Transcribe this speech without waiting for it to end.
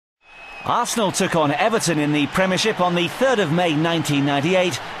Arsenal took on Everton in the Premiership on the 3rd of May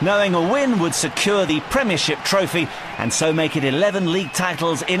 1998, knowing a win would secure the Premiership trophy and so make it 11 league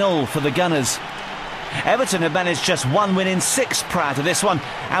titles in all for the Gunners. Everton had managed just one win in 6 prior to this one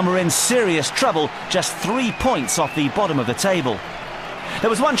and were in serious trouble, just 3 points off the bottom of the table. There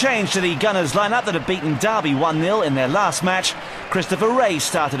was one change to the Gunners lineup that had beaten Derby 1-0 in their last match. Wreh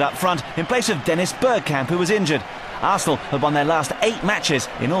started up front in place of Dennis Bergkamp, who was injured. Arsenal had won their last 8 matches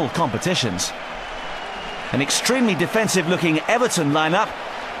in all competitions. An extremely defensive-looking Everton lineup,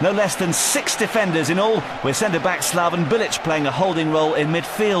 no less than 6 defenders in all, with centre-back Slaven Bilic playing a holding role in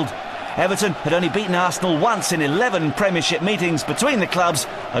midfield. Everton had only beaten Arsenal once in 11 Premiership meetings between the clubs.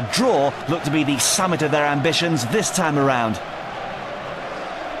 A draw looked to be the summit of their ambitions this time around.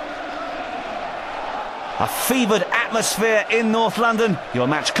 A fevered atmosphere in North London. Your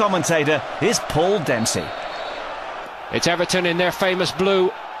match commentator is Paul Dempsey. It's Everton in their famous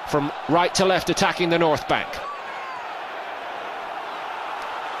blue, from right to left attacking the North Bank.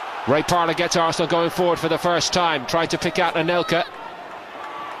 Ray Parlour gets Arsenal going forward for the first time, trying to pick out Anelka.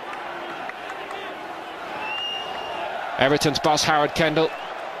 Everton's boss Howard Kendall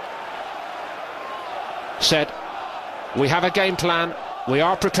said, "We have a game plan, we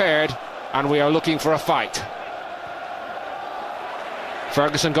are prepared, and we are looking for a fight."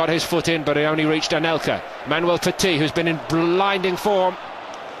 Ferguson got his foot in, but he only reached Anelka. Manuel Petit, who's been in blinding form,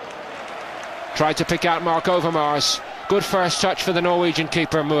 tried to pick out Marc Overmars. Good first touch for the Norwegian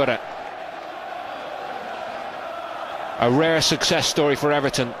keeper Myhre. A rare success story for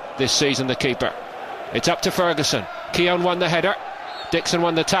Everton this season, the keeper. It's up to Ferguson. Keown won the header, Dixon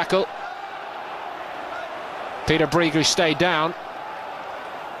won the tackle, Peter Brieger stayed down.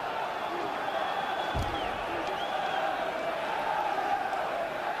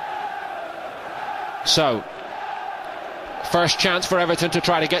 So, first chance for Everton to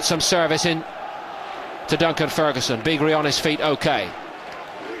try to get some service in to Duncan Ferguson. Brieger on his feet, okay.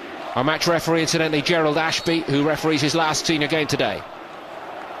 Our match referee, incidentally, Gerald Ashby, who referees his last senior game today.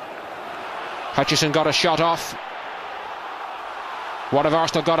 Hutchison got a shot off. What have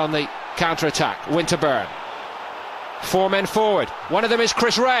Arsenal got on the counter-attack? Winterburn. 4 men forward. One of them is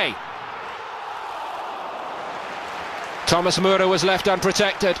Chris Wreh. Thomas Myhre was left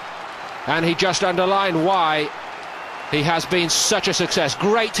unprotected, and he just underlined why he has been such a success.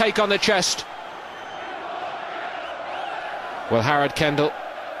 Great take on the chest. Well, Howard Kendall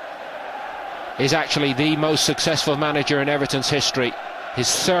is actually the most successful manager in Everton's history. His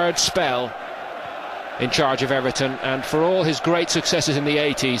 3rd spell in charge of Everton, and for all his great successes in the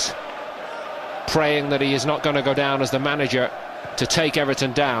 80s, praying that he is not going to go down as the manager to take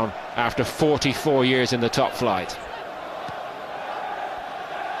Everton down after 44 years in the top flight.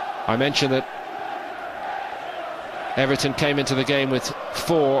 I mentioned that Everton came into the game with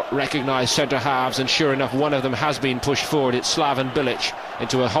 4 recognised centre-halves, and sure enough, one of them has been pushed forward. It's Slaven Bilic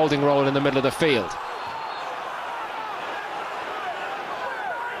into a holding role in the middle of the field.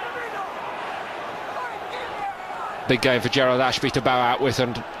 Big game for Gerald Ashby to bow out with,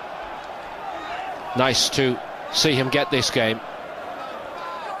 and nice to see him get this game.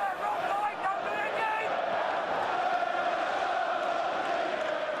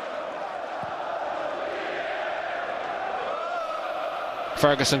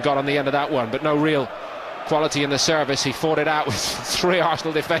 Ferguson got on the end of that one, but no real quality in the service. He fought it out with 3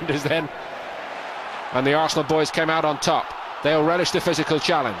 Arsenal defenders then, and the Arsenal boys came out on top. They'll relish the physical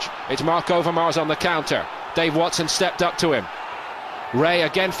challenge. It's Marc Overmars on the counter. Dave Watson stepped up to him. Wreh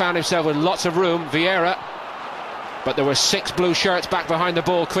again found himself with lots of room. Vieira, but there were 6 blue shirts back behind the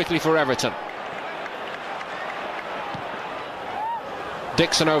ball quickly for Everton.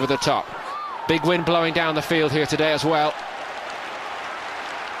 Dixon over the top. Big wind blowing down the field here today as well.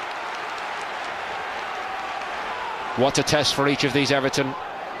 What a test for each of these Everton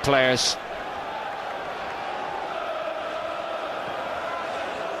players.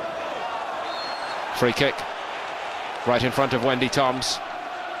 Free kick right in front of Wendy Toms,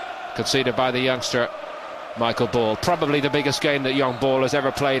 conceded by the youngster Michael Ball. Probably the biggest game that young Ball has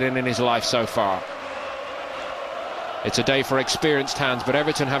ever played in his life so far. It's a day for experienced hands, but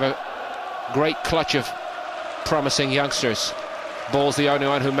Everton have a great clutch of promising youngsters. Ball's the only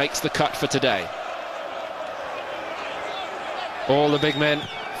one who makes the cut for today. All the big men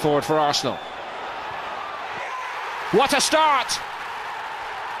forward for Arsenal. What a start!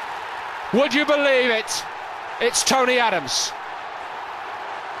 Would you believe it? It's Tony Adams.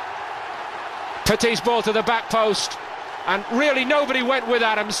 Petit's ball to the back post, and really nobody went with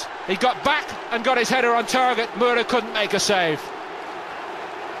Adams. He got back and got his header on target. Myhre couldn't make a save.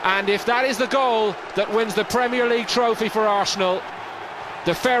 And if that is the goal that wins the Premier League trophy for Arsenal,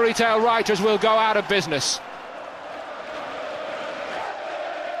 the fairy tale writers will go out of business.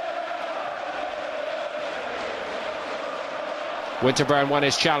 Winterburn won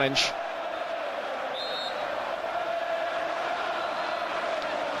his challenge.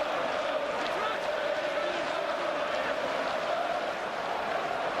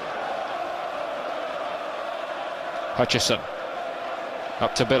 Hutchison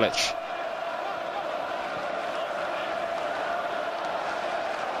up to Bilic.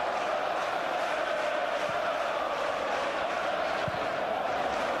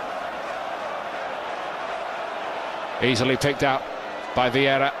 Easily picked out by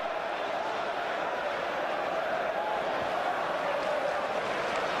Vieira.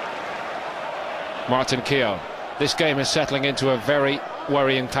 Martin Keown. This game is settling into a very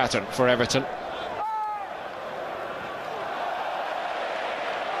worrying pattern for Everton.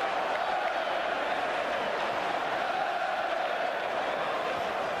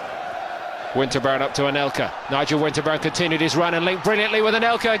 Winterburn up to Anelka. Nigel Winterburn continued his run and linked brilliantly with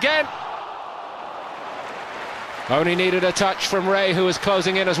Anelka again. Only needed a touch from Wreh, who was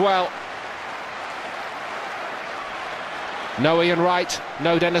closing in as well. No Ian Wright,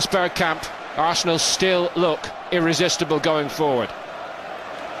 no Dennis Bergkamp. Arsenal still look irresistible going forward.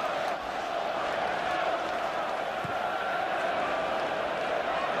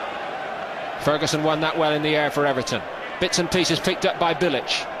 Ferguson won that well in the air for Everton. Bits and pieces picked up by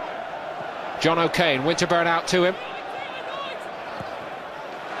Bilic. John O'Kane, Winterburn out to him.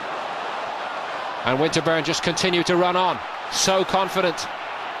 And Winterburn just continued to run on. So confident.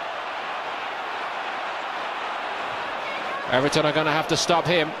 Everton are going to have to stop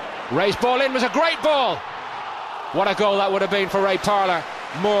him. Wreh's ball in was a great ball. What a goal that would have been for Ray Parlour.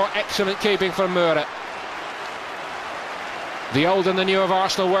 More excellent keeping from Myhre. The old and the new of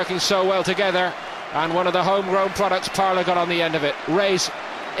Arsenal working so well together. And one of the homegrown products, Parlour got on the end of it. Wreh's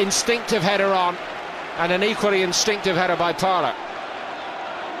instinctive header on, and an equally instinctive header by Parlour.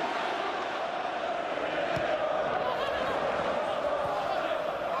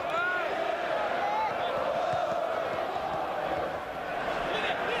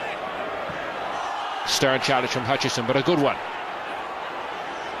 Stern challenge from Hutchison, but a good one.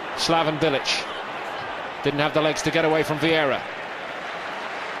 Slaven Bilic didn't have the legs to get away from Vieira.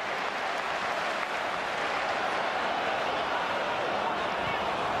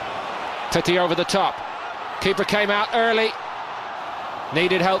 Petty over the top. Keeper came out early.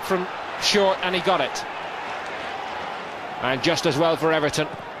 Needed help from short, and he got it. And just as well for Everton.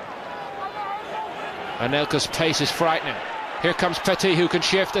 Anelka's pace is frightening. Here comes Petty, who can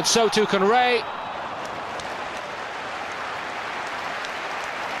shift, and so too can Wreh.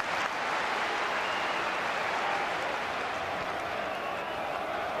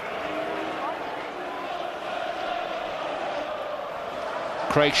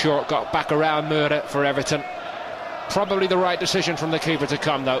 Craig Short got back around Myhre for Everton. Probably the right decision from the keeper to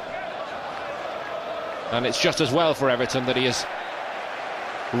come, though. And it's just as well for Everton that he is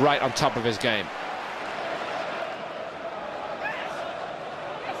right on top of his game.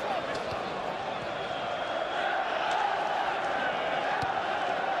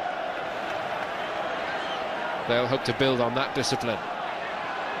 They'll hope to build on that discipline.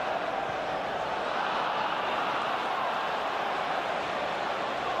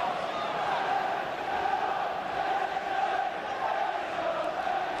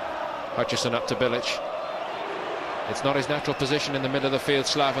 Hutchison up to Bilic. It's not his natural position in the middle of the field,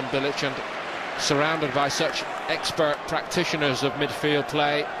 Slaven Bilic, and surrounded by such expert practitioners of midfield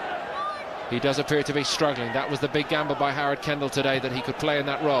play, he does appear to be struggling. That was the big gamble by Howard Kendall today, that he could play in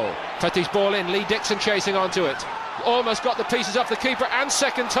that role. Petty's ball in, Lee Dixon chasing onto it. Almost got the pieces off the keeper, and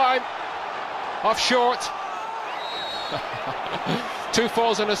second time off Short. 2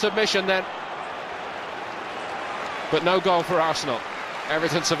 falls and a submission then. But no goal for Arsenal.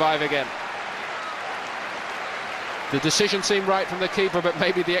 Everton survive again. The decision seemed right from the keeper, but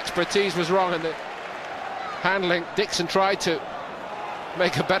maybe the expertise was wrong in the handling. Dixon tried to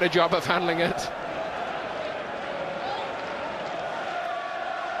make a better job of handling it.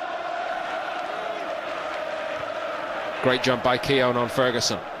 Great jump by Keown on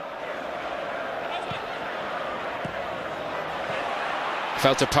Ferguson.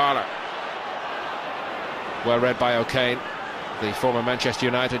 Fell to Parlour. Well read by O'Kane, the former Manchester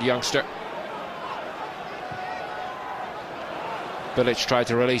United youngster. Bilic tried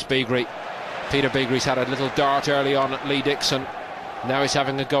to release Beagrie. Peter Beagrie's had a little dart early on at Lee Dixon. Now he's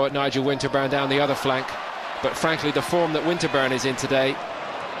having a go at Nigel Winterburn down the other flank. But frankly, the form that Winterburn is in today,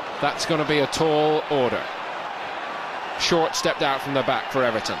 that's going to be a tall order. Short stepped out from the back for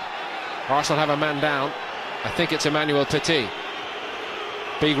Everton. Arsenal have a man down. I think it's Emmanuel Petit.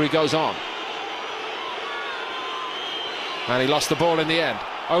 Bilic goes on. And he lost the ball in the end.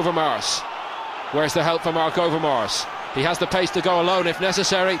 Overmars. Where's the help for Marc Overmars? He has the pace to go alone if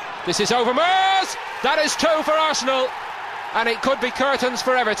necessary. This is Overmars! That is 2 for Arsenal. And it could be curtains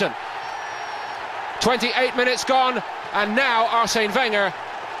for Everton. 28 minutes gone. And now Arsene Wenger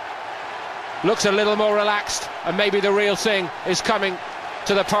looks a little more relaxed. And maybe the real thing is coming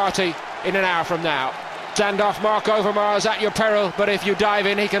to the party in an hour from now. Stand off Marc Overmars at your peril. But if you dive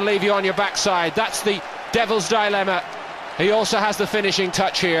in, he can leave you on your backside. That's the devil's dilemma. He also has the finishing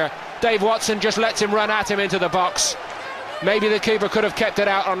touch here. Dave Watson just lets him run at him into the box. Maybe the keeper could have kept it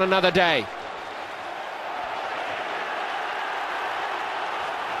out on another day.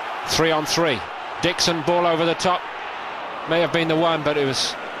 3-on-3. Dixon, ball over the top. May have been the one, but it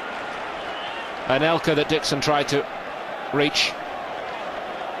was Anelka that Dixon tried to reach.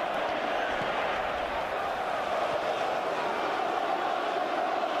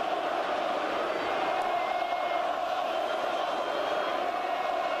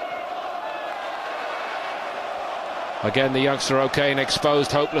 Again, the youngster O'Kane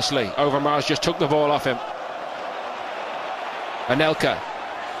exposed hopelessly. Overmars just took the ball off him. Anelka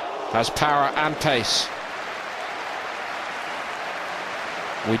has power and pace.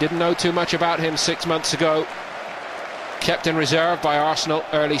 We didn't know too much about him 6 months ago. Kept in reserve by Arsenal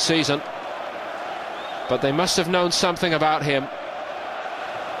early season. But they must have known something about him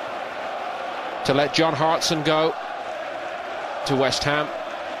to let John Hartson go to West Ham.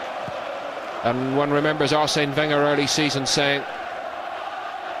 And one remembers Arsene Wenger early season saying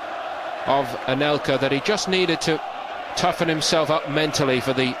of Anelka that he just needed to toughen himself up mentally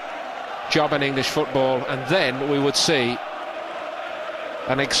for the job in English football, and then we would see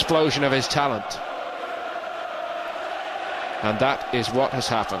an explosion of his talent. And that is what has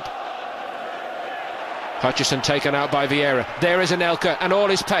happened. Hutchison taken out by Vieira. There is Anelka and all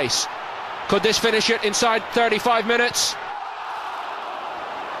his pace. Could this finish it inside 35 minutes?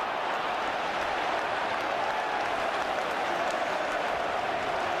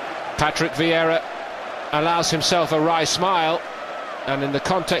 Patrick Vieira allows himself a wry smile, and in the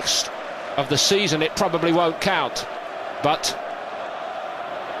context of the season it probably won't count, but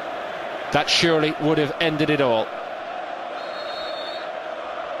that surely would have ended it all.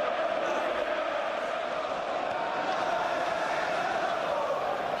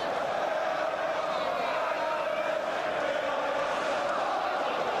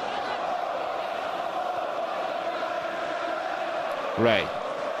 Wreh.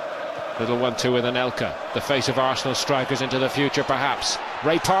 Little 1-2 with Anelka, the face of Arsenal strikers into the future perhaps.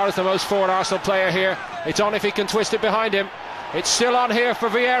 Ray Parr is the most forward Arsenal player here. It's on if he can twist it behind him. It's still on here for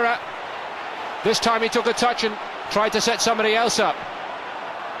Vieira. This time he took a touch and tried to set somebody else up.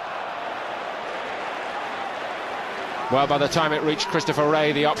 Well, by the time it reached Christopher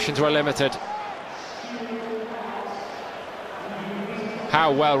Wreh, the options were limited.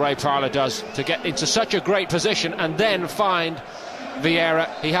 How well Ray Parlour does to get into such a great position and then find Vieira.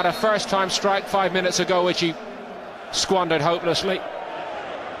 He had a first-time strike 5 minutes ago, which he squandered hopelessly.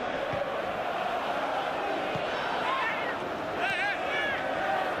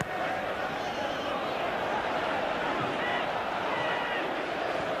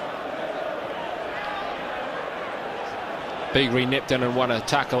 Bilic nipped in and won a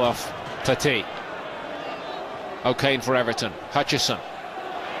tackle off Petit. O'Kane for Everton. Hutchison.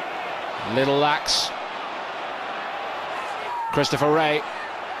 Little lax. Christopher Wreh.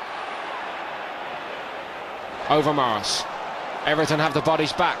 Overmars. Everton have the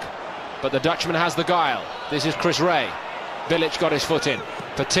bodies back, but the Dutchman has the guile. This is Chris Wreh. Bilic got his foot in.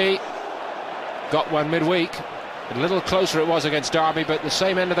 Petit got one midweek. A little closer it was against Derby, but the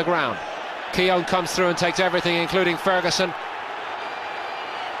same end of the ground. Keown comes through and takes everything, including Ferguson.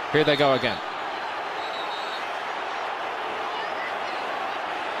 Here they go again.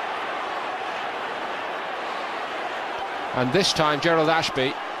 And this time Gerald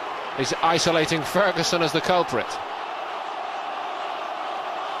Ashby is isolating Ferguson as the culprit.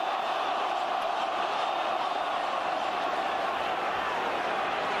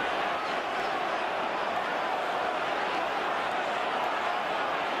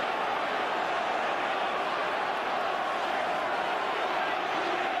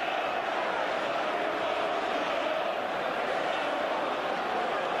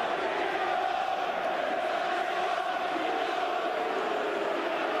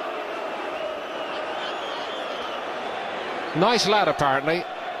 Nice lad, apparently,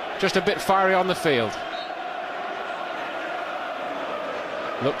 just a bit fiery on the field.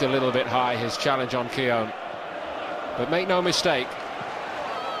 Looked a little bit high, his challenge on Keown. But make no mistake,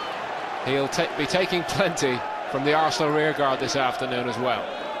 he'll be taking plenty from the Arsenal rearguard this afternoon as well.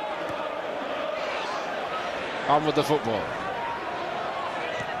 On with the football.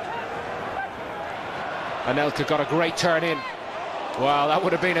 Anelka got a great turn in. Well, that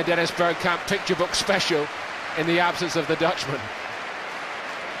would have been a Dennis Bergkamp picture book special in the absence of the Dutchman.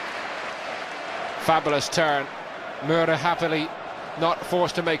 Fabulous turn. Myhre happily not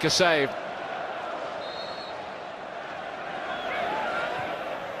forced to make a save.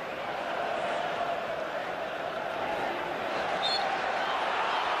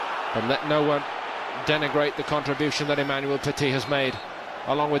 But let no one denigrate the contribution that Emmanuel Petit has made,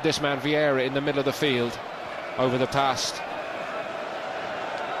 along with this man Vieira in the middle of the field over the past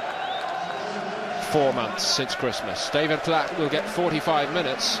 4 months since Christmas. David Platt will get 45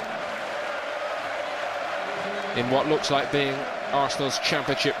 minutes in what looks like being Arsenal's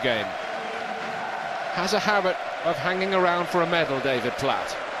championship game. Has a habit of hanging around for a medal, David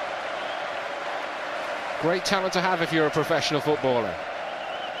Platt. Great talent to have if you're a professional footballer.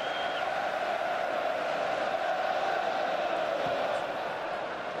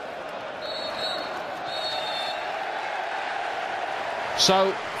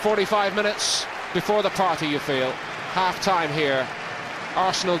 So, 45 minutes before the party, you feel. Half-time here.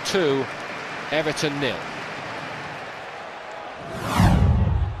 Arsenal 2, Everton 0.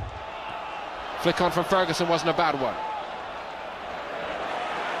 Flick on from Ferguson wasn't a bad one.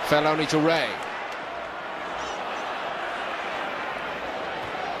 Fell only to Wreh.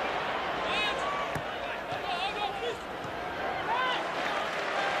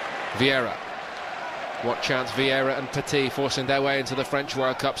 Vieira. What chance Vieira and Petit forcing their way into the French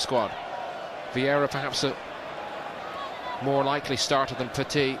World Cup squad. Vieira perhaps a more likely starter than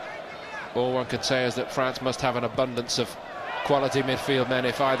Petit. All one could say is that France must have an abundance of quality midfield men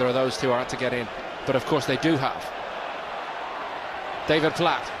if either of those two aren't to get in. But of course they do have. David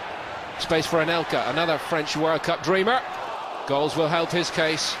Platt. Space for Anelka, another French World Cup dreamer. Goals will help his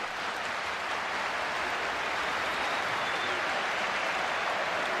case.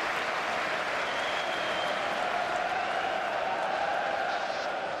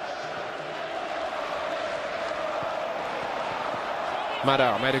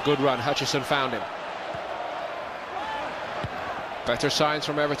 Madar made a good run. Hutchison found him. Better signs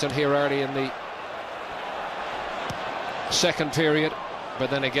from Everton here early in the second period, but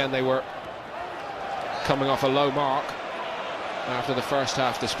then again they were coming off a low mark after the first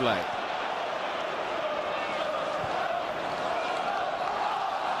half display.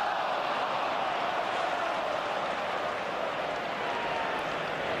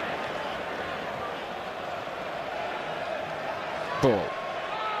 Ball.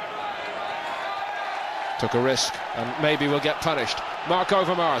 Took a risk and maybe will get punished. Marc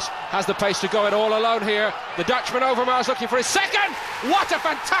Overmars has the pace to go it all alone here. The Dutchman Overmars looking for his second. What a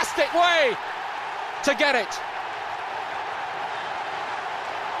fantastic way to get it.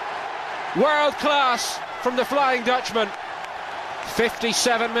 World class from the Flying Dutchman.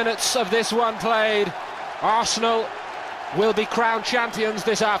 57 minutes of this one played. Arsenal will be crowned champions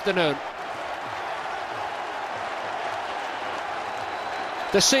this afternoon.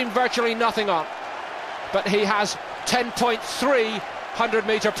 There seemed virtually nothing on, but he has 10.3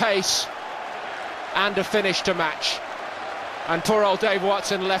 100-metre pace and a finish to match. And poor old Dave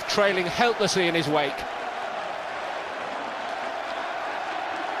Watson left trailing helplessly in his wake.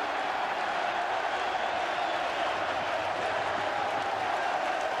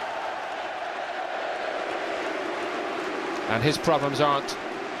 And his problems aren't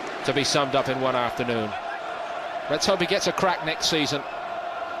to be summed up in one afternoon. Let's hope he gets a crack next season.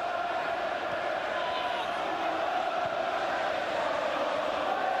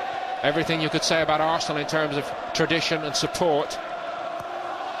 Everything you could say about Arsenal in terms of tradition and support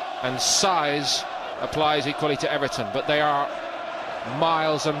and size applies equally to Everton, but they are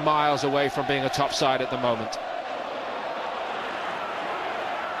miles and miles away from being a top side at the moment.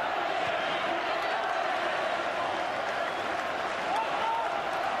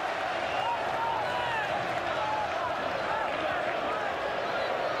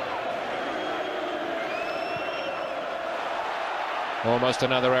 Almost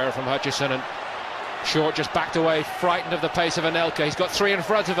another error from Hutchison, and Short just backed away, frightened of the pace of Anelka. He's got three in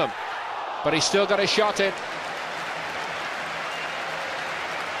front of him, but he's still got his shot in.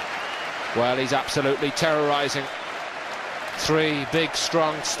 Well, he's absolutely terrorising. Three big,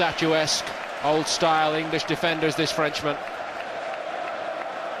 strong, statuesque, old-style English defenders, this Frenchman.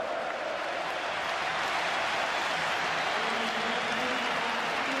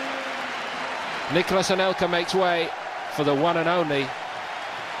 Nicolas Anelka makes way for the one and only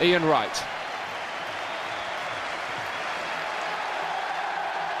Ian Wright.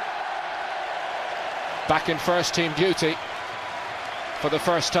 back in first team duty for the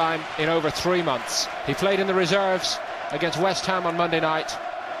first time in over 3 months. He played in the reserves against West Ham on Monday night,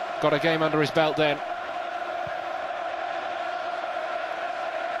 got a game under his belt then.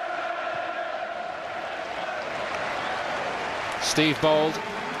 Steve Bold,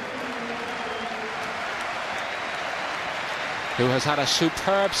 who has had a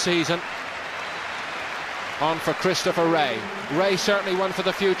superb season, on for Christopher Wreh. Wreh certainly one for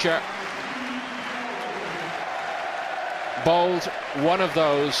the future. Bold, one of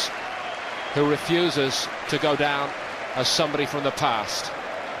those who refuses to go down as somebody from the past.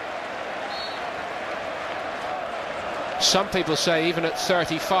 Some people say even at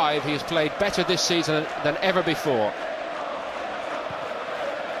 35 he has played better this season than ever before.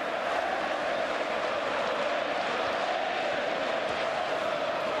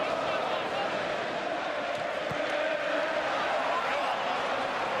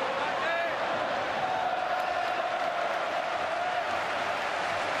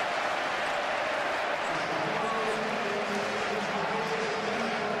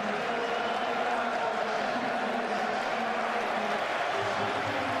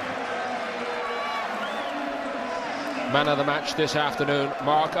 Man of the match this afternoon,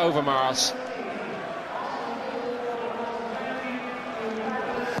 Marc Overmars.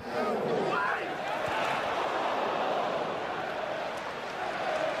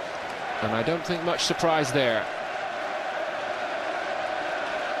 And I don't think much surprise there.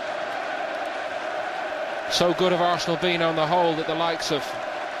 So good have Arsenal been on the whole that the likes of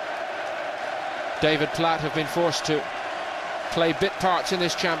David Platt have been forced to play bit parts in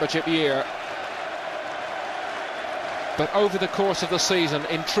this championship year. But over the course of the season,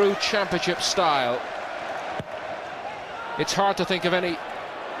 in true championship style, it's hard to think of any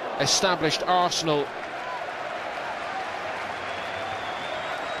established Arsenal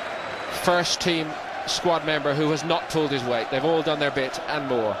first team squad member who has not pulled his weight. They've all done their bit and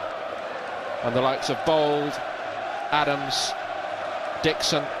more. And the likes of Bold, Adams,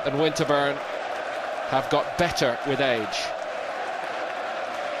 Dixon and Winterburn have got better with age.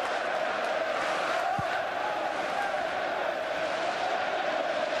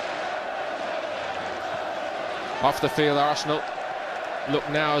 Off the field, Arsenal look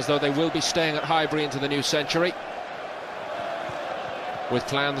now as though they will be staying at Highbury into the new century, with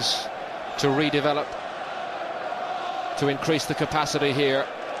plans to redevelop, to increase the capacity here,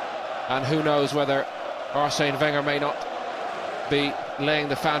 and who knows whether Arsene Wenger may not be laying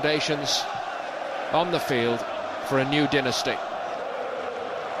the foundations on the field for a new dynasty.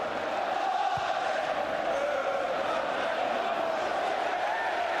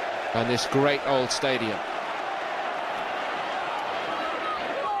 And this great old stadium.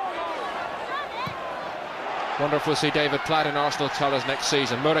 Wonder if we'll see David Platt in Arsenal colours next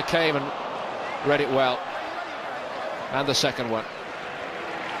season. Myhre came and read it well. And the second one.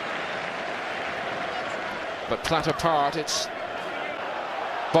 But Platt apart, it's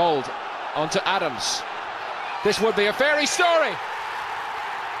Bold onto Adams. This would be a fairy story.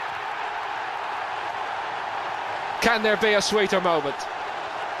 Can there be a sweeter moment?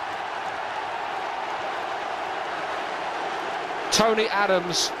 Tony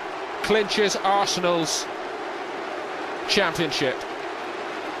Adams clinches Arsenal's championship.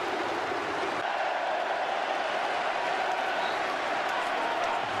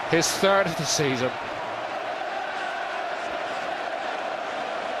 His third of the season.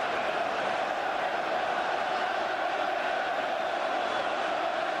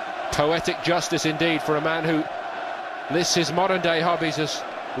 Poetic justice indeed for a man who lists his modern day hobbies as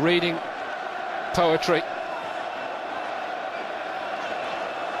reading poetry.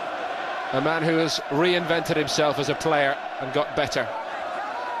 A man who has reinvented himself as a player and got better.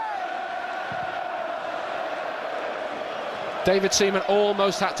 David Seaman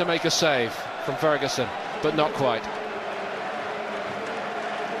almost had to make a save from Ferguson, but not quite.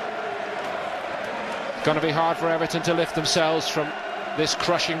 Going to be hard for Everton to lift themselves from this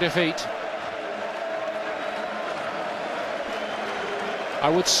crushing defeat. I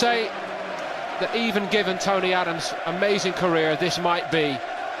would say that even given Tony Adams' amazing career, this might be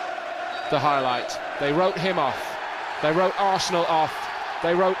the highlight. They wrote him off, they wrote Arsenal off,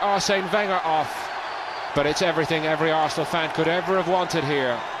 they wrote Arsene Wenger off, but it's everything every Arsenal fan could ever have wanted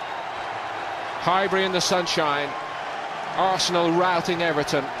here. Highbury in the sunshine, Arsenal routing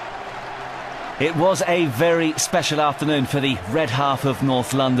Everton, It was a very special afternoon for the red half of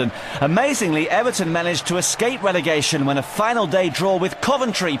North London. Amazingly, Everton managed to escape relegation when a final day draw with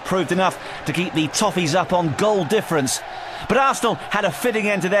Coventry proved enough to keep the Toffees up on goal difference. But Arsenal had a fitting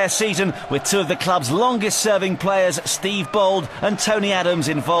end to their season with two of the club's longest-serving players, Steve Bold and Tony Adams,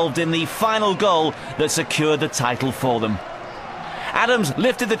 involved in the final goal that secured the title for them. Adams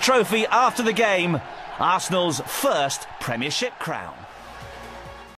lifted the trophy after the game, Arsenal's first Premiership crown.